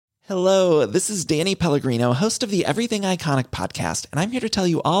Hello, this is Danny Pellegrino, host of the Everything Iconic podcast, and I'm here to tell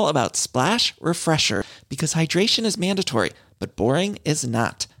you all about Splash Refresher, because hydration is mandatory, but boring is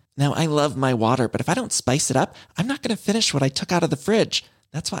not. Now, I love my water, but if I don't spice it up, I'm not going to finish what I took out of the fridge.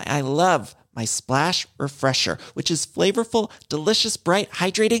 That's why I love my Splash Refresher, which is flavorful, delicious, bright,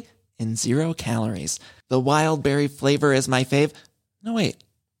 hydrating, and 0 calories. The wild berry flavor is my fave. No, wait,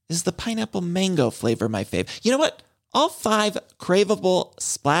 is the pineapple mango flavor my fave? You know what? All 5 craveable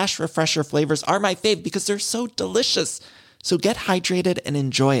Splash Refresher flavors are my fave because they're so delicious. So get hydrated and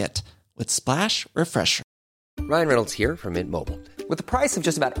enjoy it with Splash Refresher. Ryan Reynolds here from Mint Mobile. With the price of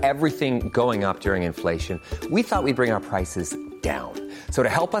just about everything going up during inflation, we thought we'd bring our prices down. So to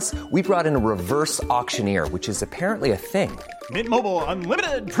help us, we brought in a reverse auctioneer, which is apparently a thing. Mint Mobile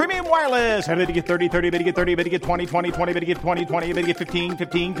Unlimited Premium Wireless. How to get 30, 30, bit to get 30, bit to get 20, 20, 20, bit to get 20, 20, bit to get 15,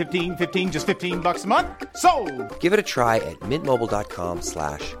 15, 15, 15, just $15 a month? Sold! Give it a try at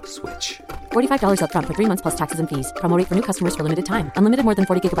mintmobile.com/switch. $45 up front for 3 months plus taxes and fees. Promo rate for new customers for limited time. Unlimited more than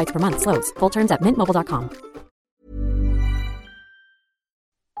 40 gigabytes per month. Slows full terms at mintmobile.com.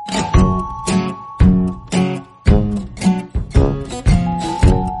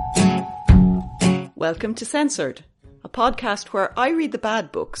 Welcome to Censored, a podcast where I read the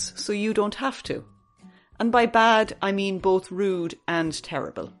bad books so you don't have to. And by bad, I mean both rude and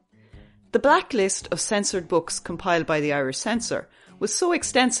terrible. The blacklist of censored books compiled by the Irish Censor was so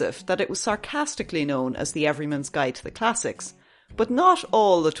extensive that it was sarcastically known as the Everyman's Guide to the Classics, but not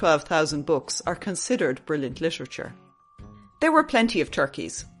all the 12,000 books are considered brilliant literature. There were plenty of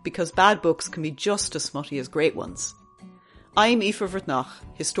turkeys, because bad books can be just as smutty as great ones. I'm Aoife Bhreathnach,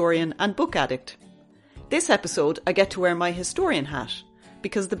 historian and book addict. This episode, I get to wear my historian hat,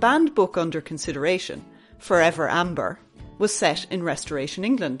 because the banned book under consideration, Forever Amber, was set in Restoration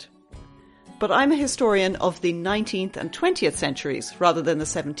England. But I'm a historian of the 19th and 20th centuries rather than the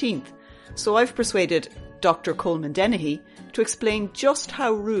 17th, so I've persuaded Dr. Coleman Dennehy to explain just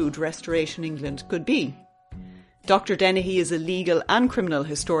how rude Restoration England could be. Dr. Dennehy is a legal and criminal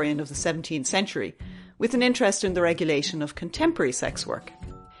historian of the 17th century, with an interest in the regulation of contemporary sex work.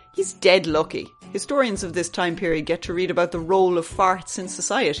 He's dead lucky. Historians of this time period get to read about the role of farts in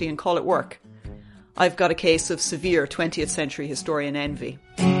society and call it work. I've got a case of severe 20th century historian envy.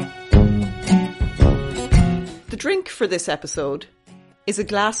 The drink for this episode is a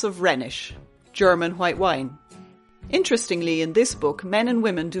glass of Rhenish, German white wine. Interestingly, in this book, men and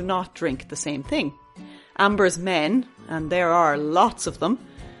women do not drink the same thing. Amber's men, and there are lots of them,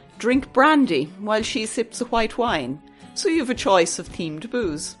 drink brandy while she sips a white wine, so you have a choice of themed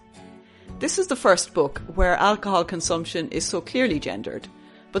booze. This is the first book where alcohol consumption is so clearly gendered,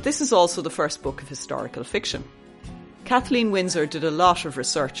 but this is also the first book of historical fiction. Kathleen Winsor did a lot of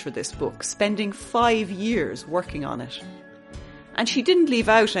research for this book, spending 5 years working on it. And she didn't leave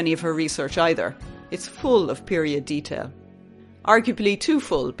out any of her research either. It's full of period detail. Arguably too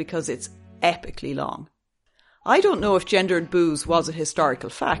full because it's epically long. I don't know if gendered booze was a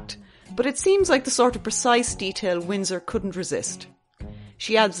historical fact, but it seems like the sort of precise detail Winsor couldn't resist.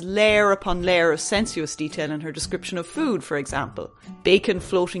 She adds layer upon layer of sensuous detail in her description of food, for example. Bacon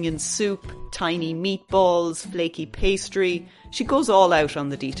floating in soup, tiny meatballs, flaky pastry. She goes all out on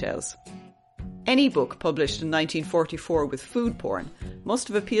the details. Any book published in 1944 with food porn must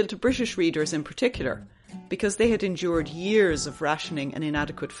have appealed to British readers in particular, because they had endured years of rationing and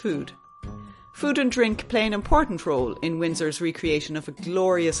inadequate food. Food and drink play an important role in Windsor's recreation of a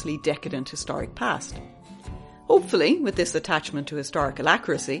gloriously decadent historic past. Hopefully, with this attachment to historical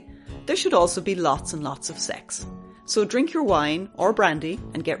accuracy, there should also be lots and lots of sex. So drink your wine or brandy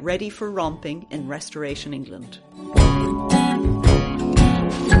and get ready for romping in Restoration England.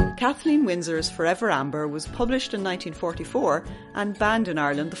 Kathleen Winsor's Forever Amber was published in 1944 and banned in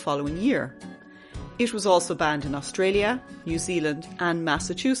Ireland the following year. It was also banned in Australia, New Zealand and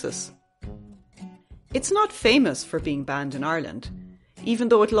Massachusetts. It's not famous for being banned in Ireland, even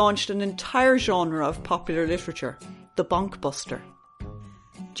though it launched an entire genre of popular literature, the bonkbuster.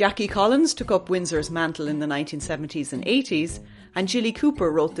 Jackie Collins took up Windsor's mantle in the 1970s and 80s, and Jilly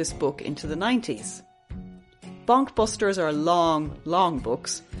Cooper wrote this book into the 90s. Bonkbusters are long, long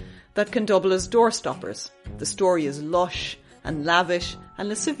books that can double as doorstoppers. The story is lush and lavish and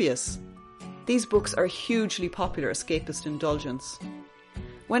lascivious. These books are hugely popular escapist indulgence.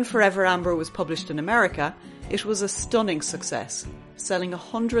 When Forever Amber was published in America, it was a stunning success, selling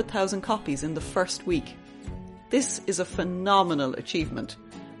 100,000 copies in the first week. This is a phenomenal achievement.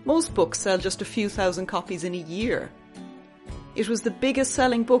 Most books sell just a few thousand copies in a year. It was the biggest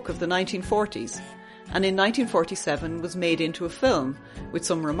selling book of the 1940s, and in 1947 was made into a film with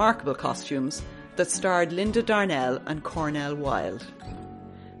some remarkable costumes that starred Linda Darnell and Cornel Wilde.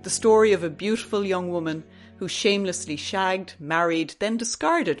 The story of a beautiful young woman who shamelessly shagged, married, then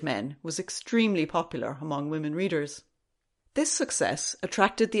discarded men was extremely popular among women readers. This success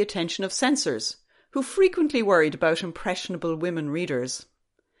attracted the attention of censors, who frequently worried about impressionable women readers.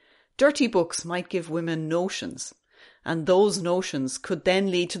 Dirty books might give women notions, and those notions could then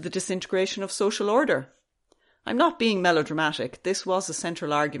lead to the disintegration of social order. I'm not being melodramatic, this was a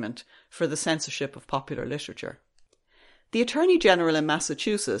central argument for the censorship of popular literature. The Attorney General in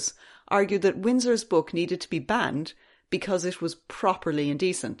Massachusetts argued that Windsor's book needed to be banned because it was properly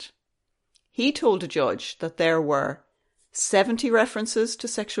indecent. He told a judge that there were 70 references to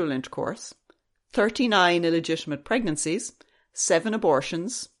sexual intercourse, 39 illegitimate pregnancies, 7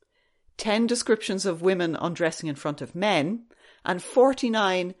 abortions, 10 descriptions of women undressing in front of men, and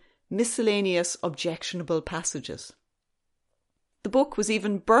 49 miscellaneous objectionable passages. The book was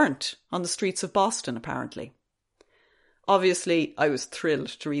even burnt on the streets of Boston, apparently. Obviously, I was thrilled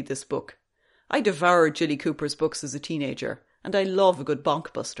to read this book. I devoured Jilly Cooper's books as a teenager, and I love a good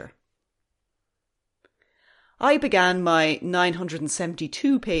bonkbuster. I began my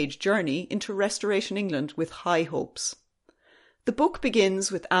 972-page journey into Restoration England with high hopes. The book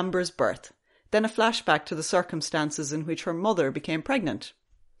begins with Amber's birth, then a flashback to the circumstances in which her mother became pregnant.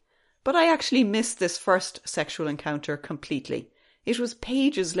 But I actually missed this first sexual encounter completely. It was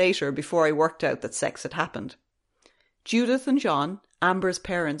pages later before I worked out that sex had happened. Judith and John, Amber's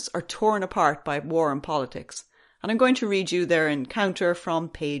parents, are torn apart by war and politics, and I'm going to read you their encounter from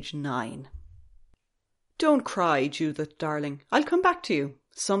page 9. Don't cry, Judith, darling. I'll come back to you.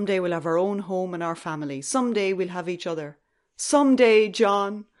 Someday we'll have our own home and our family. Someday we'll have each other. Someday,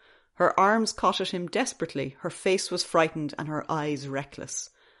 John. Her arms caught at him desperately. Her face was frightened and her eyes reckless.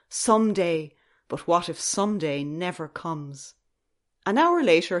 Someday, but what if someday never comes? An hour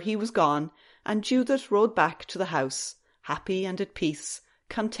later he was gone, and Judith rode back to the house, happy and at peace,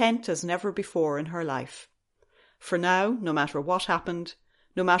 content as never before in her life. For now, no matter what happened,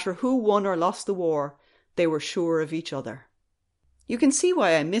 no matter who won or lost the war, they were sure of each other. You can see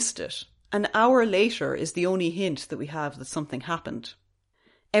why I missed it. An hour later is the only hint that we have that something happened.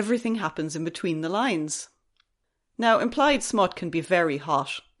 Everything happens in between the lines. Now, implied smut can be very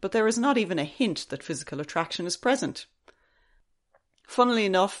hot, but there is not even a hint that physical attraction is present. Funnily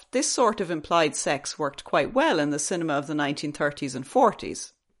enough, this sort of implied sex worked quite well in the cinema of the 1930s and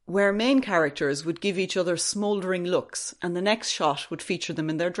 40s, where main characters would give each other smouldering looks and the next shot would feature them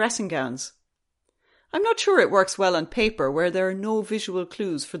in their dressing gowns. I'm not sure it works well on paper where there are no visual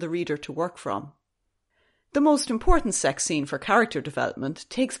clues for the reader to work from. The most important sex scene for character development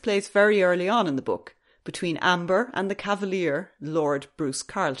takes place very early on in the book, between Amber and the Cavalier, Lord Bruce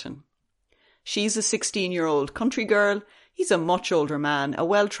Carleton. She's a 16-year-old country girl, he's a much older man, a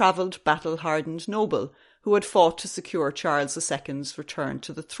well-travelled, battle-hardened noble who had fought to secure Charles II's return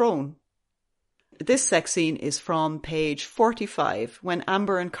to the throne. This sex scene is from page 45, when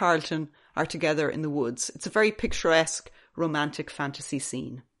Amber and Carleton are together in the woods. It's a very picturesque, romantic fantasy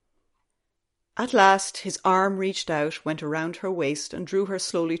scene. At last, his arm reached out, went around her waist and drew her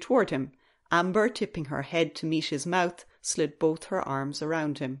slowly toward him. Amber, tipping her head to meet his mouth, slid both her arms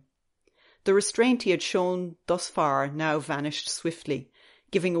around him. The restraint he had shown thus far now vanished swiftly,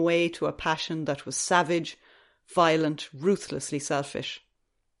 giving way to a passion that was savage, violent, ruthlessly selfish.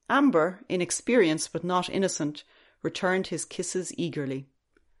 Amber, inexperienced but not innocent, returned his kisses eagerly.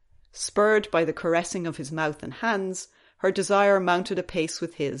 Spurred by the caressing of his mouth and hands, her desire mounted apace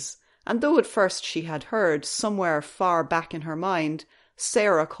with his, and though at first she had heard, somewhere far back in her mind,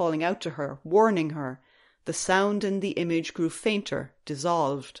 Sarah calling out to her, warning her, the sound and the image grew fainter,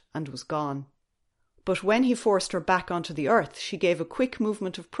 dissolved, and was gone. But when he forced her back onto the earth, she gave a quick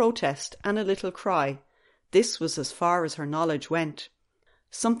movement of protest and a little cry. This was as far as her knowledge went.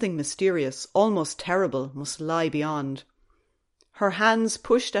 Something mysterious, almost terrible, must lie beyond. Her hands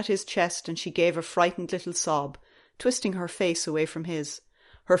pushed at his chest and she gave a frightened little sob, twisting her face away from his.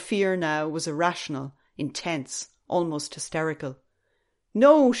 Her fear now was irrational, intense, almost hysterical.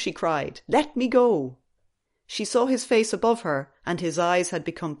 "No," she cried, "let me go." She saw his face above her, and his eyes had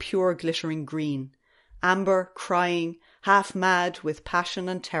become pure glittering green. Amber, crying, half mad with passion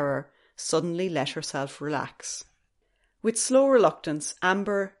and terror, suddenly let herself relax. With slow reluctance,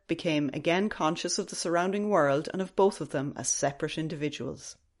 Amber became again conscious of the surrounding world and of both of them as separate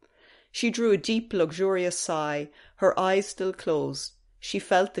individuals. She drew a deep, luxurious sigh, her eyes still closed. She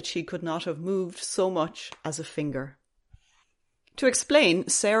felt that she could not have moved so much as a finger. To explain,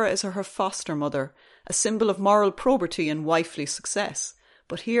 Sarah is her foster mother, a symbol of moral probity and wifely success.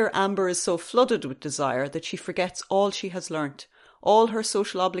 But here Amber is so flooded with desire that she forgets all she has learnt, all her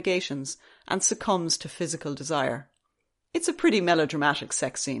social obligations, and succumbs to physical desire. It's a pretty melodramatic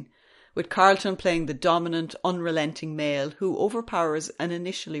sex scene, with Carlton playing the dominant, unrelenting male who overpowers an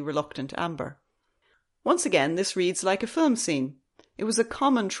initially reluctant Amber. Once again, this reads like a film scene. It was a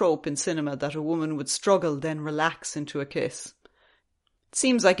common trope in cinema that a woman would struggle, then relax into a kiss. It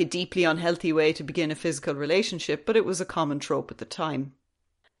seems like a deeply unhealthy way to begin a physical relationship, but it was a common trope at the time.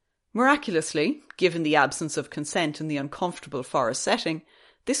 Miraculously, given the absence of consent in the uncomfortable forest setting,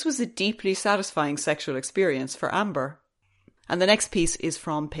 this was a deeply satisfying sexual experience for Amber. And the next piece is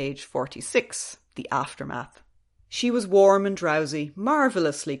from page 46, The Aftermath. She was warm and drowsy,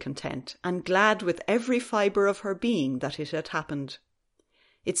 marvellously content, and glad with every fibre of her being that it had happened.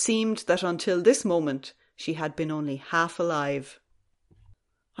 It seemed that until this moment she had been only half alive.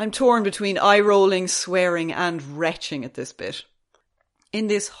 I'm torn between eye-rolling, swearing, and retching at this bit. In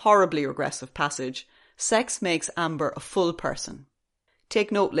this horribly regressive passage, sex makes Amber a full person.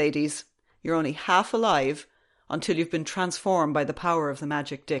 Take note, ladies, you're only half alive until you've been transformed by the power of the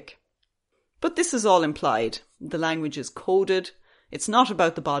magic dick. But this is all implied. The language is coded. It's not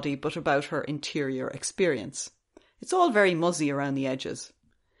about the body, but about her interior experience. It's all very muzzy around the edges.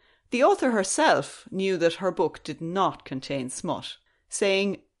 The author herself knew that her book did not contain smut,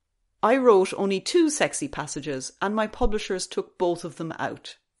 saying, "I wrote only 2 sexy passages and my publishers took both of them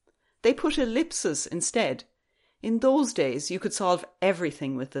out. They put ellipses instead. In those days you could solve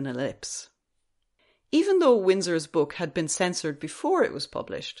everything with an ellipse." Even though Windsor's book had been censored before it was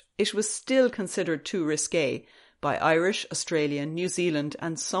published, it was still considered too risque by Irish, Australian, New Zealand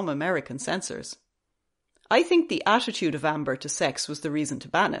and some American censors. I think the attitude of Amber to sex was the reason to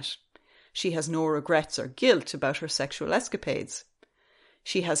ban it. She has no regrets or guilt about her sexual escapades.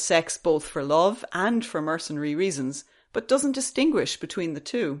 She has sex both for love and for mercenary reasons, but doesn't distinguish between the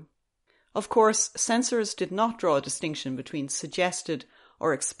two. Of course, censors did not draw a distinction between suggested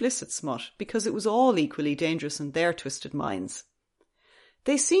or explicit smut because it was all equally dangerous in their twisted minds.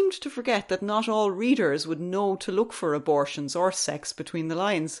 They seemed to forget that not all readers would know to look for abortions or sex between the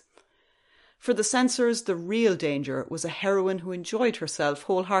lines. For the censors, the real danger was a heroine who enjoyed herself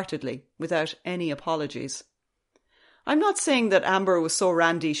wholeheartedly, without any apologies. I'm not saying that Amber was so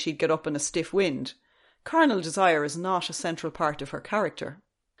randy she'd get up in a stiff wind. Carnal desire is not a central part of her character.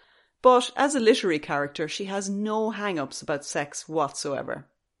 But as a literary character, she has no hang-ups about sex whatsoever.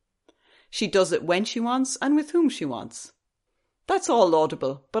 She does it when she wants and with whom she wants. That's all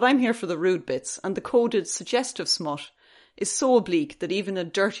laudable, but I'm here for the rude bits, and the coded, suggestive smut is so oblique that even a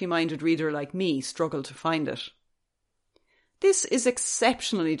dirty-minded reader like me struggled to find it. This is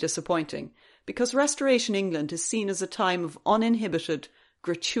exceptionally disappointing, because Restoration England is seen as a time of uninhibited,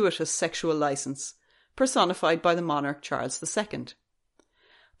 gratuitous sexual licence, personified by the monarch Charles II.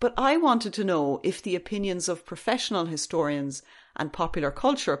 But I wanted to know if the opinions of professional historians and popular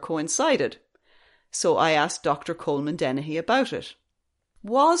culture coincided. So I asked Dr. Coleman Dennehy about it.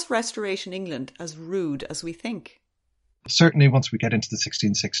 Was Restoration England as rude as we think? Certainly once we get into the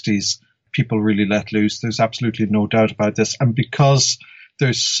 1660s, people really let loose. There's absolutely no doubt about this. And because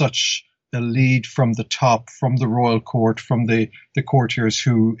there's such a lead from the top, from the royal court, from the courtiers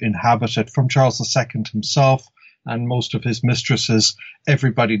who inhabit it, from Charles II himself, and most of his mistresses,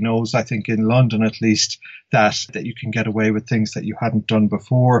 everybody knows, I think in London at least, that you can get away with things that you hadn't done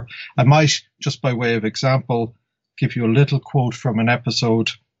before. I might, just by way of example, give you a little quote from an episode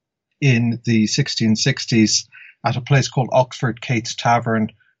in the 1660s at a place called Oxford Kate's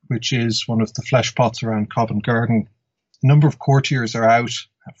Tavern, which is one of the flesh pots around Covent Garden. A number of courtiers are out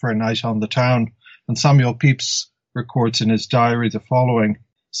for a night on the town, and Samuel Pepys records in his diary the following.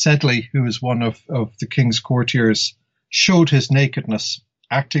 Sedley, who is one of the king's courtiers, showed his nakedness,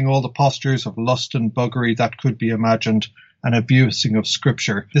 acting all the postures of lust and buggery that could be imagined, and abusing of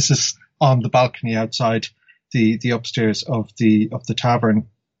scripture. This is on the balcony outside the upstairs of the tavern.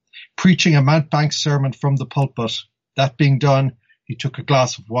 Preaching a mountebank sermon from the pulpit. That being done, he took a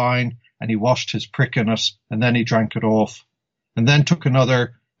glass of wine and he washed his prick in it, and then he drank it off, and then took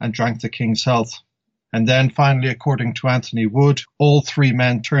another and drank the king's health. And then finally, according to Anthony Wood, all 3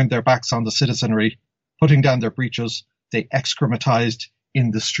 men turned their backs on the citizenry. Putting down their breeches, they excrematized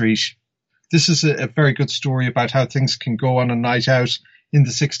in the street. This is a very good story about how things can go on a night out in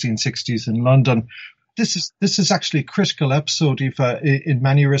the 1660s in London. This is actually a critical episode, Aoife, in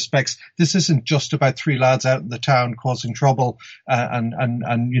many respects. This isn't just about 3 lads out in the town causing trouble and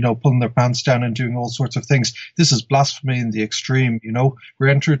pulling their pants down and doing all sorts of things. This is blasphemy in the extreme. We're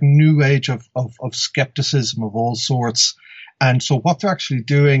entering a new age of skepticism of all sorts. And so what they're actually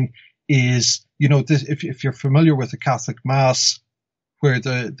doing is, if you're familiar with the Catholic Mass, where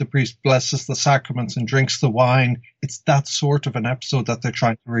the priest blesses the sacraments and drinks the wine, it's that sort of an episode that they're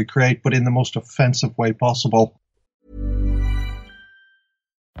trying to recreate, but in the most offensive way possible.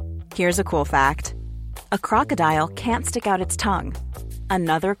 Here's a cool fact. A crocodile can't stick out its tongue.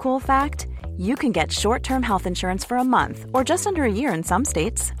 Another cool fact, you can get short-term health insurance for a month or just under a year in some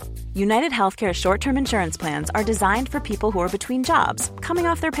states. United Healthcare short-term insurance plans are designed for people who are between jobs, coming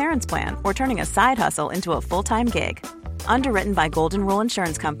off their parents' plan, or turning a side hustle into a full-time gig. Underwritten by Golden Rule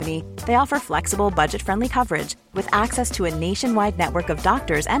Insurance Company, they offer flexible, budget-friendly coverage with access to a nationwide network of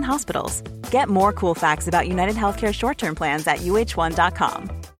doctors and hospitals. Get more cool facts about United Healthcare short-term plans at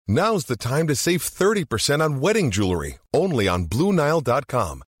uh1.com. Now's the time to save 30% on wedding jewelry, only on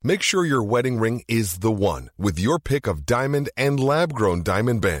BlueNile.com. Make sure your wedding ring is the one with your pick of diamond and lab-grown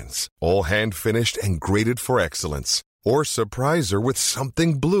diamond bands, all hand-finished and graded for excellence. Or surprise her with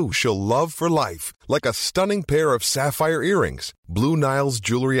something blue she'll love for life, like a stunning pair of sapphire earrings. Blue Nile's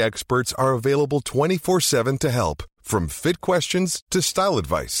jewelry experts are available 24/7 to help, from fit questions to style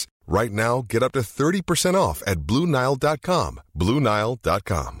advice. Right now, get up to 30% off at BlueNile.com.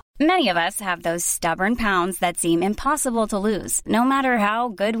 BlueNile.com. Many of us have those stubborn pounds that seem impossible to lose, no matter how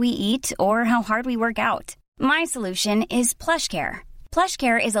good we eat or how hard we work out. My solution is PlushCare.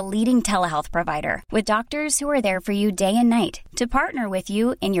 PlushCare is a leading telehealth provider with doctors who are there for you day and night to partner with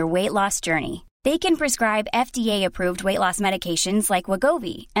you in your weight loss journey. They can prescribe FDA-approved weight loss medications like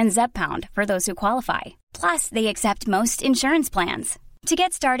Wegovy and Zepbound for those who qualify. Plus, they accept most insurance plans. To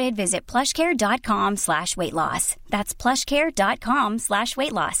get started, visit plushcare.com/weightloss. That's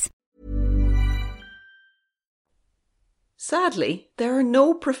plushcare.com/weightloss. Sadly, there are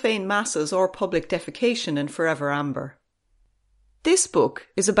no profane masses or public defecation in Forever Amber. This book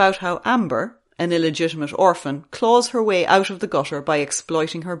is about how Amber, an illegitimate orphan, claws her way out of the gutter by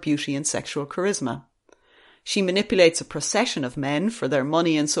exploiting her beauty and sexual charisma. She manipulates a procession of men for their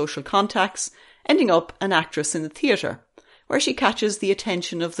money and social contacts, ending up an actress in the theatre, where she catches the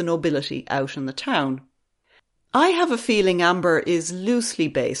attention of the nobility out in the town. I have a feeling Amber is loosely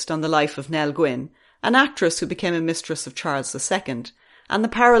based on the life of Nell Gwyn, an actress who became a mistress of Charles II, and the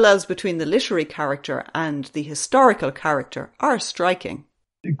parallels between the literary character and the historical character are striking.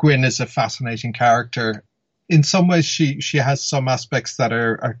 Gwyn is a fascinating character. In some ways, she has some aspects that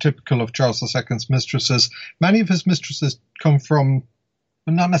are typical of Charles II's mistresses. Many of his mistresses come from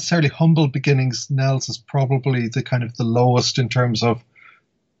not necessarily humble beginnings. Nell's is probably the kind of the lowest in terms of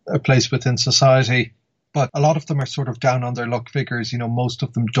a place within society, but a lot of them are sort of down on their luck figures. You know, most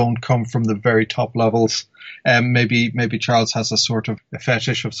of them don't come from the very top levels. Maybe Charles has a sort of a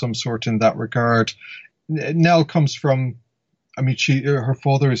fetish of some sort in that regard. Nell comes from, I mean, her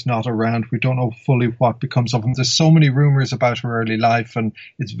father is not around. We don't know fully what becomes of him. There's so many rumors about her early life, and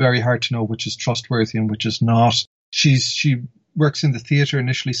it's very hard to know which is trustworthy and which is not. She works in the theatre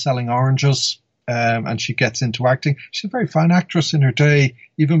initially selling oranges, and she gets into acting. She's a very fine actress in her day.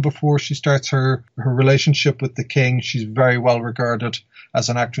 Even before she starts her relationship with the king, she's very well regarded as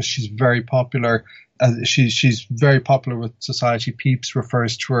an actress. She's very popular. She's very popular with society. Pepys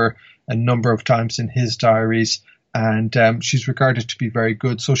refers to her a number of times in his diaries, and she's regarded to be very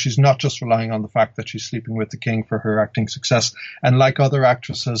good. So she's not just relying on the fact that she's sleeping with the king for her acting success. And like other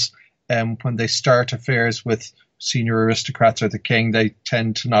actresses, when they start affairs with senior aristocrats or the king, they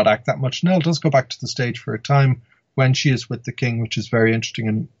tend to not act that much. Nell does go back to the stage for a time when she is with the king, which is very interesting,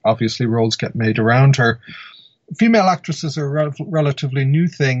 and obviously roles get made around her. Female actresses are a relatively new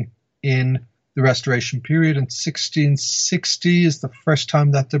thing in the Restoration period. In 1660 is the first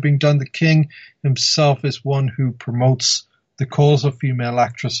time that they're being done. The king himself is one who promotes the cause of female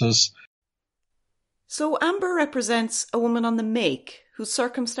actresses. So Amber represents a woman on the make, whose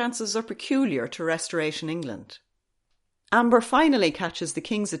circumstances are peculiar to Restoration England. Amber finally catches the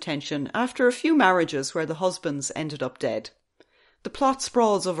king's attention after a few marriages where the husbands ended up dead. The plot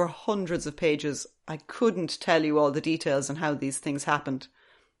sprawls over hundreds of pages. I couldn't tell you all the details on how these things happened.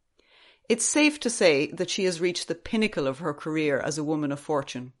 It's safe to say that she has reached the pinnacle of her career as a woman of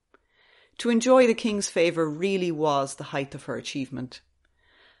fortune. To enjoy the king's favour really was the height of her achievement.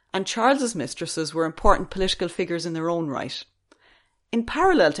 And Charles's mistresses were important political figures in their own right. In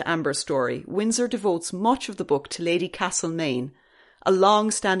parallel to Amber's story, Windsor devotes much of the book to Lady Castlemaine, a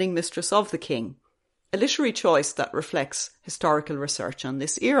long-standing mistress of the king, a literary choice that reflects historical research on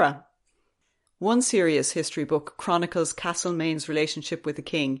this era. One serious history book chronicles Castlemaine's relationship with the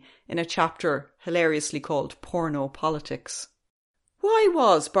king in a chapter hilariously called Porno Politics. Why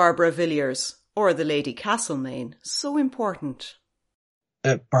was Barbara Villiers, or the Lady Castlemaine, so important?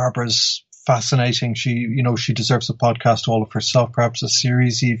 Barbara's fascinating. She deserves a podcast all of herself, perhaps a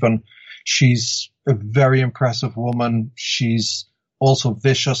series even. She's a very impressive woman. She's also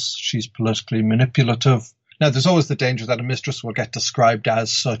vicious. She's politically manipulative. Now, there's always the danger that a mistress will get described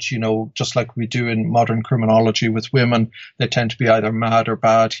as such, just like we do in modern criminology with women. They tend to be either mad or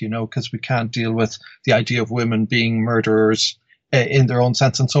bad, because we can't deal with the idea of women being murderers in their own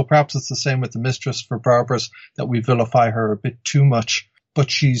sense. And so perhaps it's the same with the mistress for Barbaras, that we vilify her a bit too much.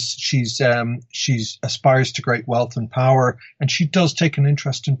 But she's aspires to great wealth and power, and she does take an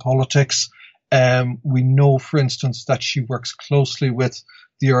interest in politics. We know, for instance, that she works closely with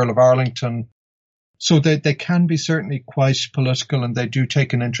the Earl of Arlington. So they can be certainly quite political, and they do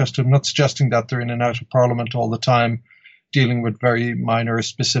take an interest. I'm not suggesting that they're in and out of Parliament all the time, dealing with very minor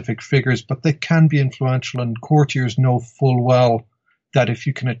specific figures, but they can be influential, and courtiers know full well that if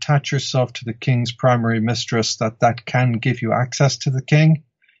you can attach yourself to the king's primary mistress, that can give you access to the king,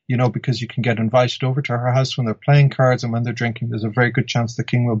 because you can get invited over to her house when they're playing cards, and when they're drinking, there's a very good chance the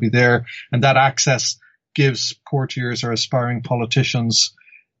king will be there. And that access gives courtiers or aspiring politicians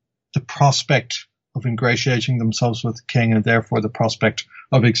the prospect of ingratiating themselves with the king, and therefore the prospect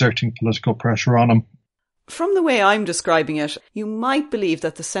of exerting political pressure on him. From the way I'm describing it, you might believe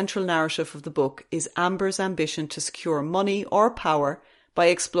that the central narrative of the book is Amber's ambition to secure money or power by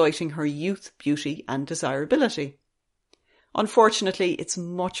exploiting her youth, beauty and desirability. Unfortunately, it's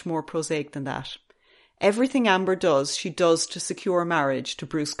much more prosaic than that. Everything Amber does, she does to secure marriage to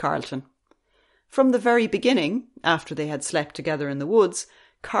Bruce Carleton. From the very beginning, after they had slept together in the woods,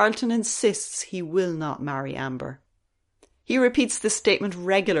 Carleton insists he will not marry Amber. He repeats this statement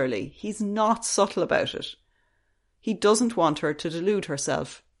regularly. He's not subtle about it. He doesn't want her to delude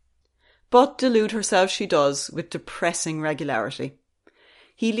herself. But delude herself she does with depressing regularity.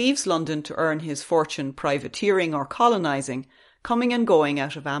 He leaves London to earn his fortune privateering or colonising, coming and going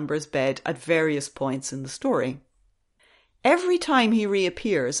out of Amber's bed at various points in the story. Every time he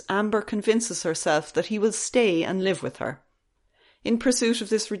reappears, Amber convinces herself that he will stay and live with her. In pursuit of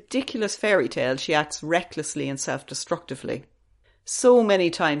this ridiculous fairy tale, she acts recklessly and self-destructively. So many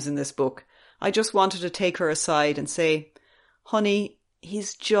times in this book, I just wanted to take her aside and say, "Honey,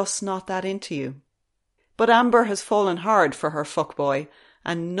 he's just not that into you." But Amber has fallen hard for her fuckboy,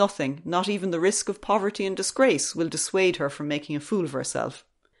 and nothing, not even the risk of poverty and disgrace, will dissuade her from making a fool of herself.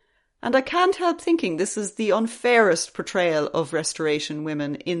 And I can't help thinking this is the unfairest portrayal of Restoration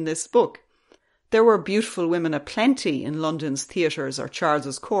women in this book. There were beautiful women aplenty in London's theatres or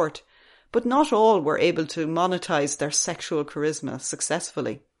Charles's court, but not all were able to monetize their sexual charisma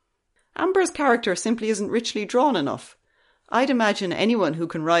successfully. Amber's character simply isn't richly drawn enough. I'd imagine anyone who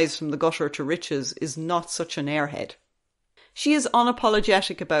can rise from the gutter to riches is not such an airhead. She is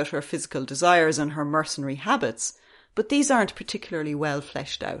unapologetic about her physical desires and her mercenary habits, but these aren't particularly well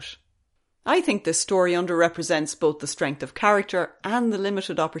fleshed out. I think this story underrepresents both the strength of character and the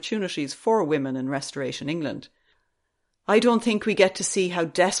limited opportunities for women in Restoration England. I don't think we get to see how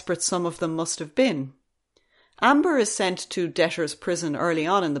desperate some of them must have been. Amber is sent to debtor's prison early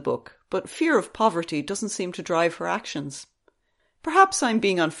on in the book, but fear of poverty doesn't seem to drive her actions. Perhaps I'm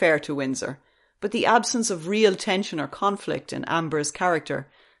being unfair to Windsor, but the absence of real tension or conflict in Amber's character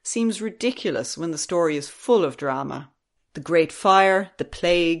seems ridiculous when the story is full of drama. The Great Fire, the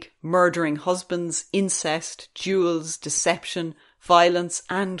plague, murdering husbands, incest, duels, deception, violence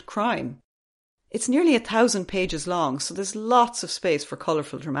and crime. It's nearly 1,000 pages long, so there's lots of space for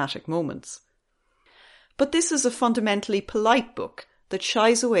colourful dramatic moments. But this is a fundamentally polite book that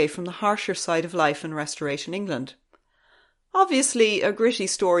shies away from the harsher side of life in Restoration England. Obviously, a gritty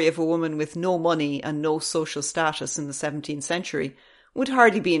story of a woman with no money and no social status in the 17th century would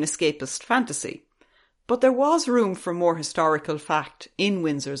hardly be an escapist fantasy. But there was room for more historical fact in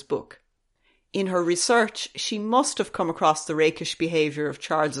Windsor's book. In her research, she must have come across the rakish behaviour of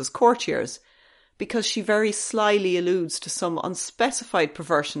Charles's courtiers, because she very slyly alludes to some unspecified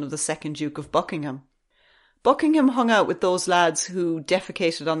perversion of the second Duke of Buckingham. Buckingham hung out with those lads who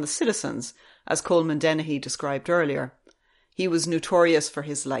defecated on the citizens, as Coleman Dennehy described earlier. He was notorious for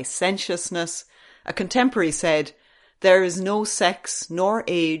his licentiousness. A contemporary said, "There is no sex, nor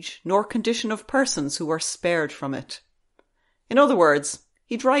age, nor condition of persons who are spared from it." In other words,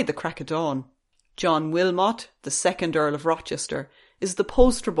 he'd ride the crack of dawn. John Wilmot, the second Earl of Rochester, is the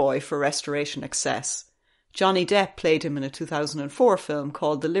poster boy for Restoration excess. Johnny Depp played him in a 2004 film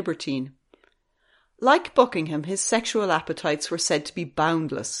called The Libertine. Like Buckingham, his sexual appetites were said to be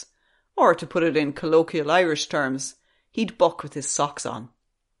boundless, or to put it in colloquial Irish terms, he'd buck with his socks on.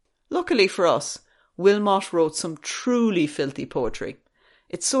 Luckily for us, Wilmot wrote some truly filthy poetry.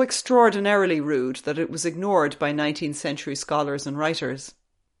 It's so extraordinarily rude that it was ignored by 19th century scholars and writers.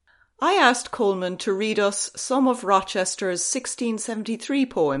 I asked Coleman to read us some of Rochester's 1673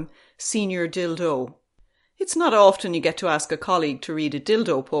 poem, Senior Dildo. It's not often you get to ask a colleague to read a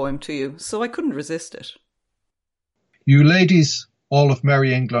dildo poem to you, so I couldn't resist it. You ladies, all of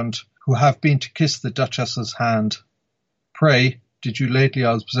merry England, who have been to kiss the Duchess's hand, pray, did you lately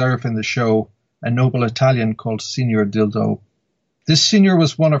observe in the show a noble Italian called Signor Dildo? This signor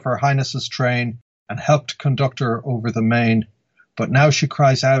was one of her Highness's train and helped conduct her over the main. But now she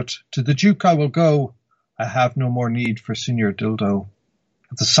cries out, to the Duke I will go. I have no more need for Signor Dildo.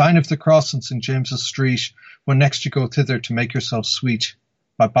 At the sign of the cross in St. James's Street, when next you go thither to make yourself sweet,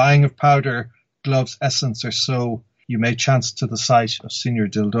 by buying of powder, gloves, essence, or so, you may chance to the sight of Signor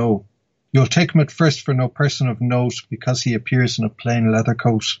Dildo. You'll take him at first for no person of note, because he appears in a plain leather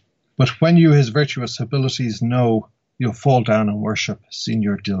coat. But when you his virtuous abilities know, you'll fall down and worship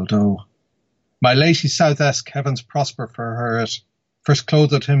Signor Dildo. My lady Southesk, heavens prosper for her, it first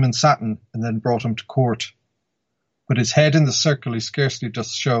clothed him in satin, and then brought him to court. But his head in the circle he scarcely doth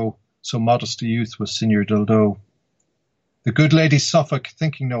show, so modest a youth was Signor Dildo. The good Lady Suffolk,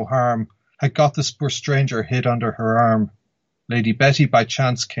 thinking no harm, had got this poor stranger hid under her arm. Lady Betty by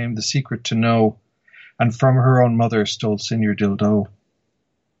chance came the secret to know, and from her own mother stole Signor Dildo.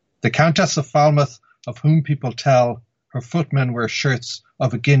 The Countess of Falmouth, of whom people tell, her footmen wear shirts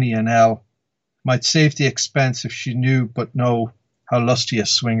of a guinea an ell, might save the expense if she knew but know how lusty a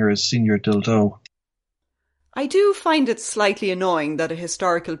swinger is Signor Dildo. I do find it slightly annoying that a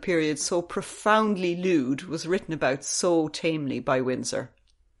historical period so profoundly lewd was written about so tamely by Windsor.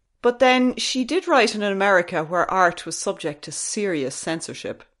 But then she did write in an America where art was subject to serious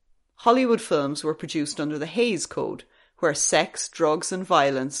censorship. Hollywood films were produced under the Hays Code, where sex, drugs and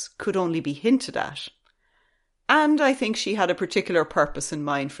violence could only be hinted at. And I think she had a particular purpose in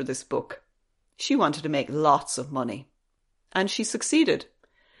mind for this book. She wanted to make lots of money. And she succeeded.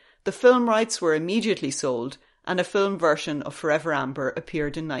 The film rights were immediately sold, and a film version of Forever Amber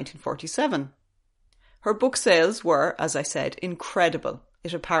appeared in 1947. Her book sales were, as I said, incredible.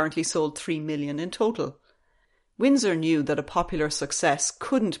 It apparently sold 3 million in total. Windsor knew that a popular success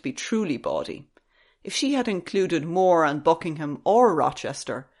couldn't be truly bawdy. If she had included more on Buckingham or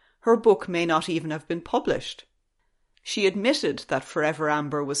Rochester, her book may not even have been published. She admitted that Forever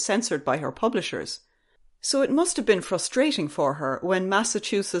Amber was censored by her publishers, so it must have been frustrating for her when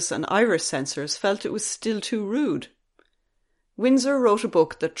Massachusetts and Irish censors felt it was still too rude. Windsor wrote a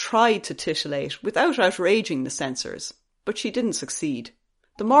book that tried to titillate without outraging the censors, but she didn't succeed.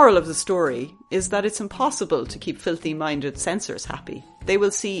 The moral of the story is that it's impossible to keep filthy-minded censors happy. They will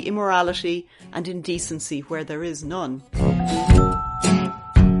see immorality and indecency where there is none.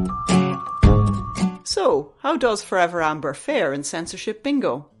 So, how does Forever Amber fare in censorship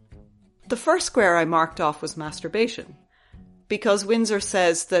bingo? The first square I marked off was masturbation, because Windsor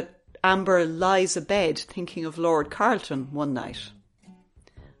says that Amber lies abed thinking of Lord Carleton one night.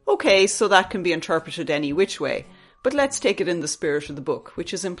 Okay, so that can be interpreted any which way, but let's take it in the spirit of the book,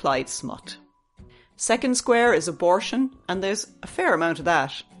 which is implied smut. Second square is abortion, and there's a fair amount of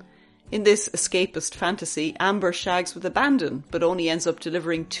that. In this escapist fantasy, Amber shags with abandon, but only ends up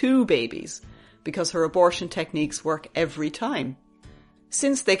delivering 2 babies, because her abortion techniques work every time.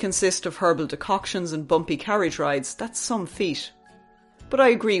 Since they consist of herbal decoctions and bumpy carriage rides, that's some feat. But I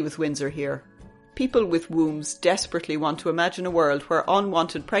agree with Windsor here. People with wombs desperately want to imagine a world where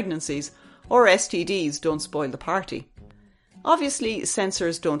unwanted pregnancies or STDs don't spoil the party. Obviously,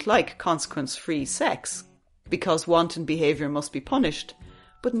 censors don't like consequence-free sex, because wanton behaviour must be punished,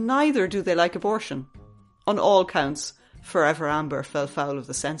 but neither do they like abortion. On all counts, Forever Amber fell foul of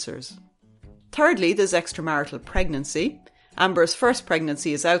the censors. Thirdly, there's extramarital pregnancy. Amber's first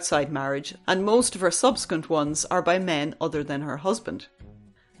pregnancy is outside marriage, and most of her subsequent ones are by men other than her husband.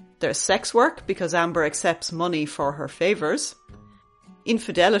 There's sex work, because Amber accepts money for her favours.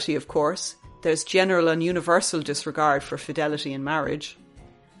 Infidelity, of course. There's general and universal disregard for fidelity in marriage.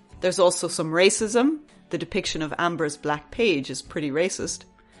 There's also some racism. The depiction of Amber's Black Page is pretty racist.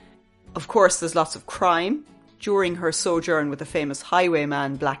 Of course, there's lots of crime. During her sojourn with the famous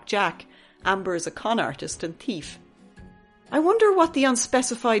highwayman Black Jack, Amber is a con artist and thief. I wonder what the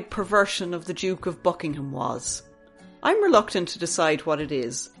unspecified perversion of the Duke of Buckingham was. I'm reluctant to decide what it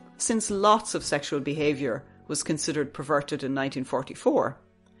is, since lots of sexual behaviour was considered perverted in 1944.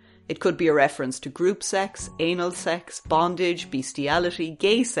 It could be a reference to group sex, anal sex, bondage, bestiality,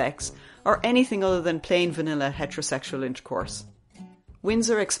 gay sex, or anything other than plain vanilla heterosexual intercourse.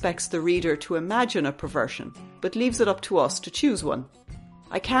 Windsor expects the reader to imagine a perversion, but leaves it up to us to choose one.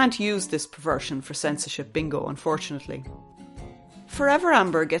 I can't use this perversion for censorship bingo, unfortunately. Forever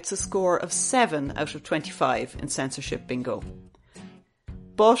Amber gets a score of 7 out of 25 in censorship bingo.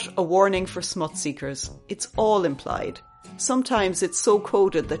 But a warning for smut seekers, it's all implied. Sometimes it's so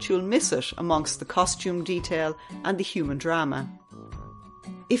coded that you'll miss it amongst the costume detail and the human drama.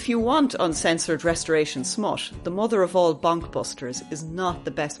 If you want uncensored restoration smut, the mother of all bonkbusters is not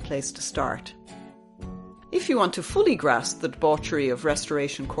the best place to start. If you want to fully grasp the debauchery of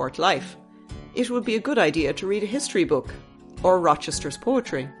Restoration Court life, it would be a good idea to read a history book, or Rochester's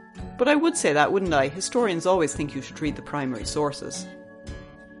poetry. But I would say that, wouldn't I? Historians always think you should read the primary sources.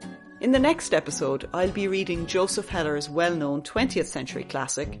 In the next episode, I'll be reading Joseph Heller's well-known 20th century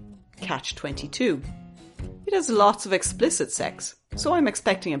classic, Catch-22. It has lots of explicit sex, so I'm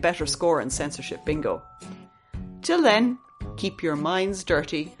expecting a better score in censorship bingo. Till then, keep your minds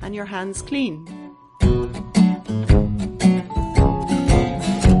dirty and your hands clean.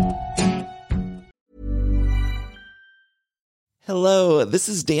 Hello, this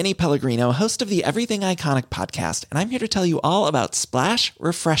is Danny Pellegrino, host of the Everything Iconic podcast, and I'm here to tell you all about Splash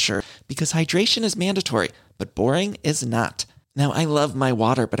Refresher, because hydration is mandatory, but boring is not. Now, I love my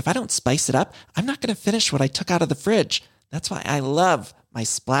water, but if I don't spice it up, I'm not going to finish what I took out of the fridge. That's why I love my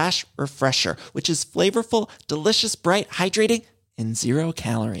Splash Refresher, which is flavorful, delicious, bright, hydrating, and 0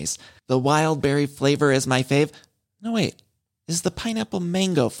 calories. The wild berry flavor is my fave. No, wait, is the pineapple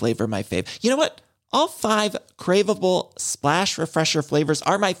mango flavor my fave? You know what? All 5 craveable Splash Refresher flavors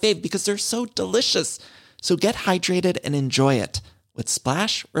are my fave because they're so delicious. So get hydrated and enjoy it with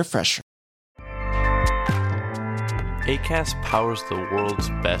Splash Refresher. Acast powers the world's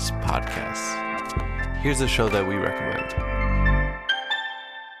best podcasts. Here's a show that we recommend.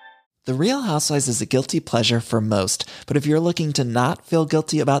 The Real Housewives is a guilty pleasure for most, but if you're looking to not feel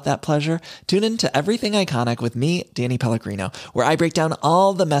guilty about that pleasure, tune in to Everything Iconic with me, Danny Pellegrino, where I break down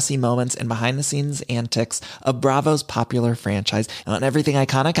all the messy moments and behind-the-scenes antics of Bravo's popular franchise. And on Everything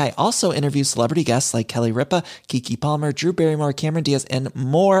Iconic, I also interview celebrity guests like Kelly Ripa, Keke Palmer, Drew Barrymore, Cameron Diaz, and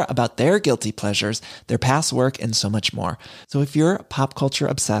more about their guilty pleasures, their past work, and so much more. So if you're pop culture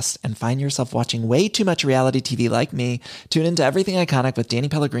obsessed and find yourself watching way too much reality TV like me, tune in to Everything Iconic with Danny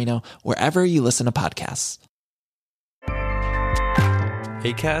Pellegrino, wherever you listen to podcasts.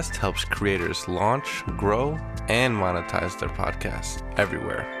 Acast helps creators launch, grow, and monetize their podcasts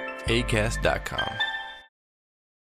everywhere. Acast.com.